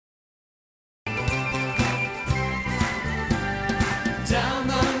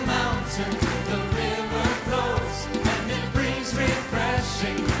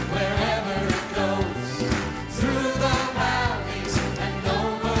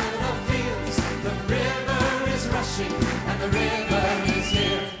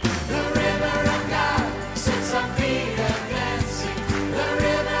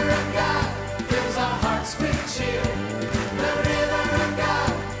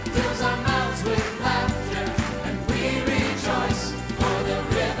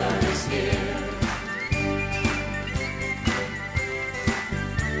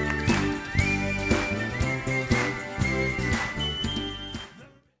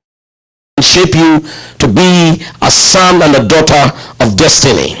shape you to be a son and a daughter of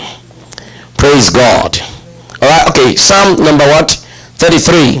destiny. Praise God. All right, okay, Psalm number what?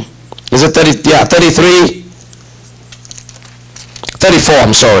 33. Is it 30? Yeah, 33. 34,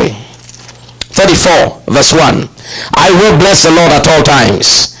 I'm sorry. 34, verse 1. I will bless the Lord at all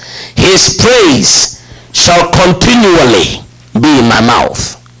times. His praise shall continually be in my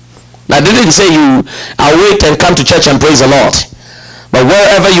mouth. Now, I didn't say you await and come to church and praise the Lord. But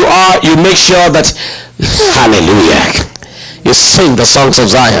wherever you are, you make sure that, hallelujah, you sing the songs of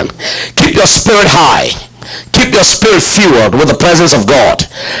Zion. Keep your spirit high. Keep your spirit fueled with the presence of God.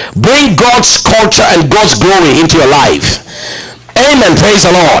 Bring God's culture and God's glory into your life. Amen. Praise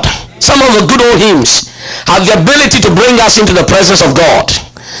the Lord. Some of the good old hymns have the ability to bring us into the presence of God.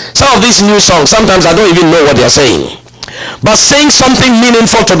 Some of these new songs, sometimes I don't even know what they're saying. But saying something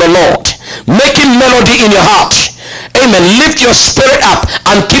meaningful to the Lord, making melody in your heart. Amen. Lift your spirit up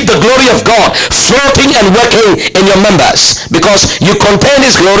and keep the glory of God floating and working in your members, because you contain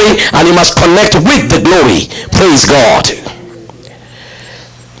his glory and you must connect with the glory. Praise God.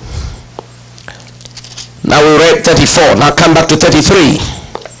 Now we read 34. Now come back to 33.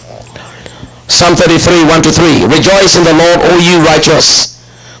 Psalm 33, 1-3. Rejoice in the Lord, O ye righteous,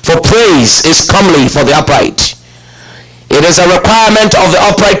 for praise is comely for the upright. It is a requirement of the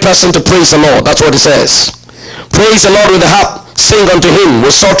upright person to praise the Lord. That's what it says. Praise the Lord with the harp. Sing unto him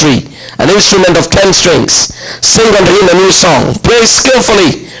with psaltery, an instrument of 10 strings. Sing unto him a new song. Praise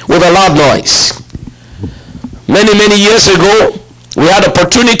skillfully with a loud noise. Many years ago, we had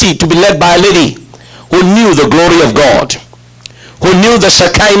opportunity to be led by a lady who knew the glory of God, who knew the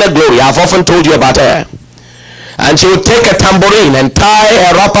Shekinah glory. I've often told you about her. And she would take a tambourine and tie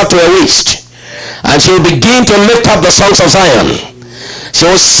her wrapper to her waist, and she would begin to lift up the songs of Zion. She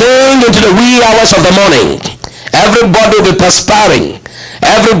would sing into the wee hours of the morning. Everybody will be perspiring.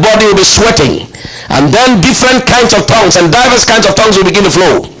 Everybody will be sweating. And then different kinds of tongues and diverse kinds of tongues will begin to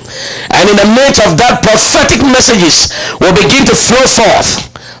flow. And in the midst of that, prophetic messages will begin to flow forth.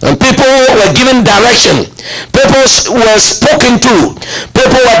 And people were given direction. People were spoken to.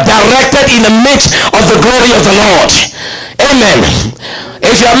 People were directed in the midst of the glory of the Lord. Amen.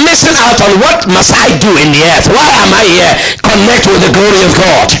 If you are missing out on what must I do in the earth, why am I here? Connect with the glory of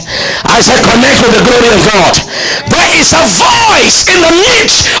God. I said connect with the glory of God. There is a voice in the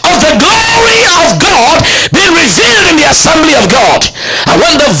midst of the glory of God being revealed in the assembly of God. And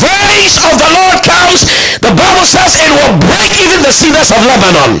when the voice of the Lord comes, the Bible says it will break even the cedars of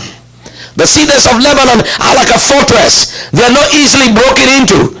Lebanon. The cedars of Lebanon are like a fortress. They are not easily broken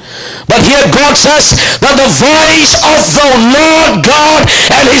into. But here God says that the voice of the Lord God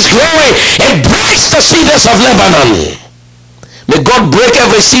and his glory, it breaks the cedars of Lebanon. May God break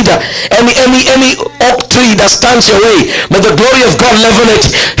every cedar, any oak tree that stands your way. May the glory of God level it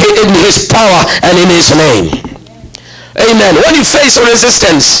in his power and in his name. Amen. When you face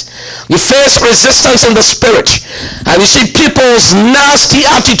resistance, you face resistance in the spirit, and you see people's nasty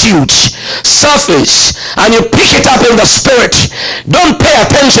attitudes surface, and you pick it up in the spirit. Don't pay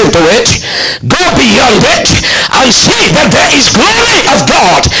attention to it. Go beyond it and see that there is glory of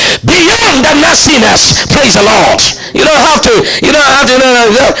God beyond the nastiness. Praise the Lord. You don't have to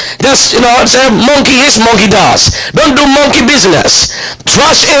just say monkey is monkey does. Don't do monkey business.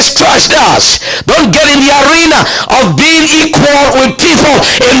 Trash is trash does. Don't get in the arena of being equal with people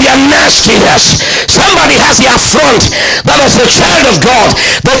in their nastiness. Somebody has the affront that is the child of God.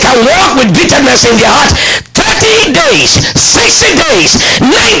 They can walk with bitterness in their heart 30 days, 60 days, 90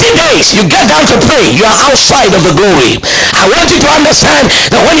 days. You get down to pray, you are outside of the glory. I want you to understand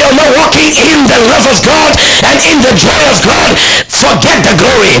that when you're not walking in the love of God and in the joy of God, forget the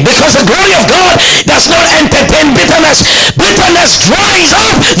glory, because the glory of God does not entertain bitterness. Bitterness dries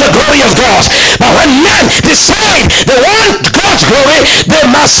up the glory of God. But when men decide they want God's glory, they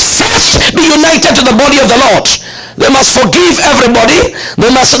must first be united to the body of the Lord. They must forgive everybody.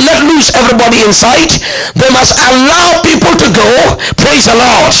 They must let loose everybody inside. They must allow people to go. Praise the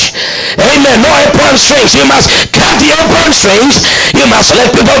Lord. Amen. No apron strings. You must cut the apron strings. You must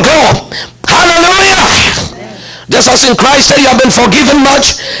let people go. Hallelujah. Just as in Christ said, you have been forgiven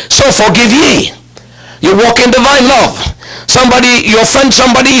much, so forgive ye. You walk in divine love. Somebody, you offend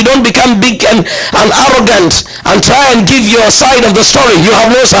somebody, you don't become big and arrogant and try and give your side of the story. You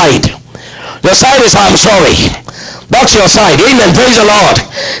have no side. Your side is, I'm sorry. That's your side. Amen. Praise the Lord.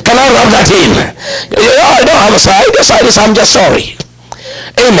 Can I rub that in? I don't have a side. Your side is, I'm just sorry.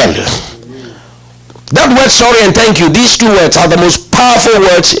 Amen. That word sorry and thank you, these two words are the most powerful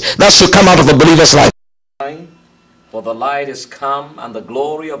words that should come out of a believer's life. For the light is come and the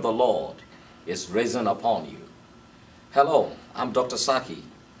glory of the Lord is risen upon you. Hello, I'm Dr. Sackey.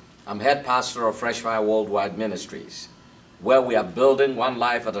 I'm head pastor of Fresh Fire Worldwide Ministries, where we are building one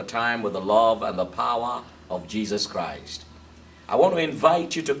life at a time with the love and the power of Jesus Christ. I want to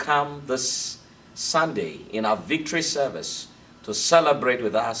invite you to come this Sunday in our victory service to celebrate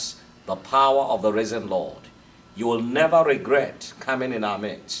with us the power of the risen Lord. You will never regret coming in our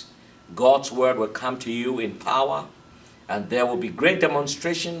midst. God's word will come to you in power, and there will be great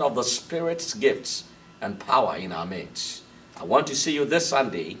demonstration of the Spirit's gifts and power in our midst. I want to see you this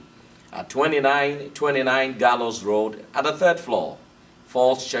Sunday at 2929 Gallows Road at the 3rd floor,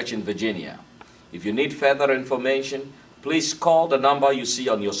 Falls Church in Virginia. If you need further information, please call the number you see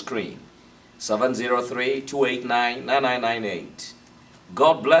on your screen, 703-289-9998.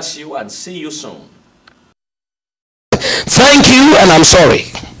 God bless you and see you soon. Thank you, and I'm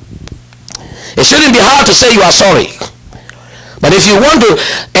sorry. It shouldn't be hard to say you are sorry. But if you want to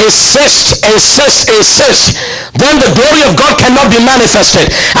insist, then the glory of God cannot be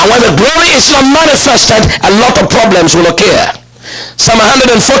manifested. And when the glory is not manifested, a lot of problems will occur. Psalm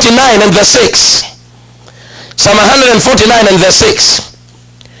 149 and verse 6. Psalm 149 and verse 6.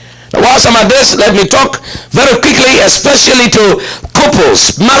 Now, while some of this, let me talk very quickly, especially to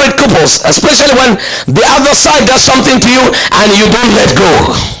couples, married couples, especially when the other side does something to you and you don't let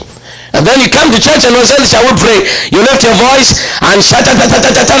go. And then you come to church and say, shall we pray? You lift your voice and shout, you are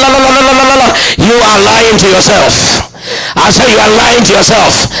lying to yourself. I say you are lying to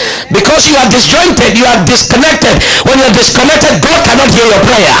yourself. Because you are disjointed, you are disconnected. When you are disconnected, God cannot hear your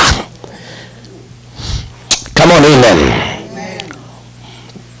prayer. Come on, amen.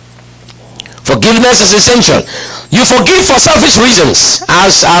 Forgiveness is essential. You forgive for selfish reasons.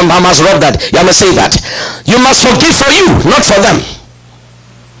 As I must read that. You must say that. You must forgive for you, not for them.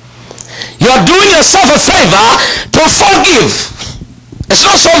 You are doing yourself a favor to forgive. It's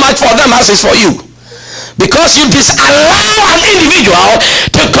not so much for them as it's for you. Because you disallow an individual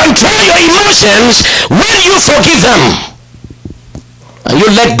to control your emotions when you forgive them. And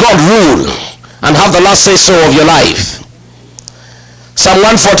you let God rule and have the last say so of your life. Psalm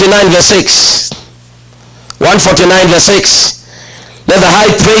 149 verse 6. 149 verse 6. Let the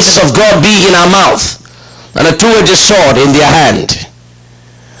high praises of God be in our mouth and a two-edged sword in their hand.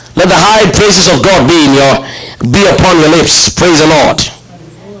 Let the high praises of God be upon your lips. Praise the Lord.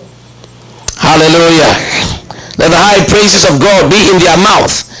 Hallelujah. Let the high praises of God be in their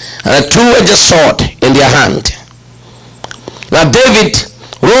mouth and a two-edged sword in their hand. Now David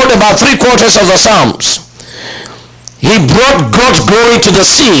wrote about 3/4 of the Psalms. He brought God's glory to the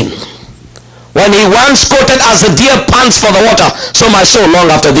scene when he once quoted, as the deer pants for the water, so my soul long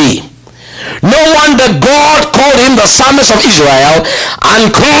after thee. No wonder God called him the psalmist of Israel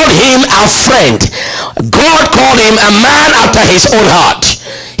and called him a friend. God called him a man after his own heart.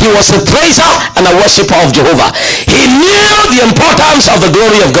 He was a praiser and a worshiper of Jehovah. He knew the importance of the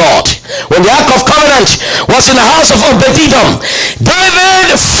glory of God. When the Ark of Covenant was in the house of Obed-Edom,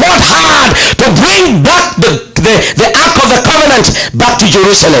 David fought hard to bring back the Ark of the Covenant back to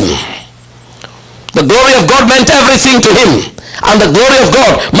Jerusalem. The glory of God meant everything to him. And the glory of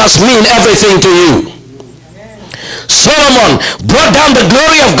God must mean everything to you. Solomon brought down the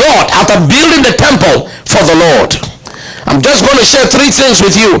glory of God after building the temple for the Lord. I'm just going to share 3 things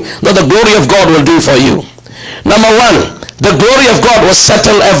with you that the glory of God will do for you. Number 1, the glory of God will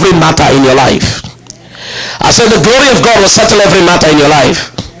settle every matter in your life. I said the glory of God will settle every matter in your life.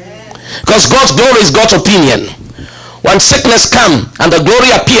 Because God's glory is God's opinion. When sickness comes and the glory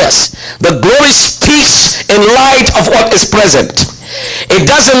appears, the glory speaks in light of what is present. It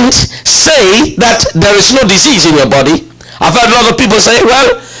doesn't say that there is no disease in your body. I've heard a lot of people say,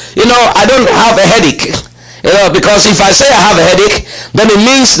 well, I don't have a headache. Because if I say I have a headache, then it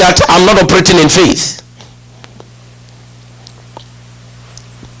means that I'm not operating in faith.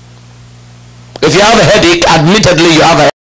 If you have a headache, admittedly you have a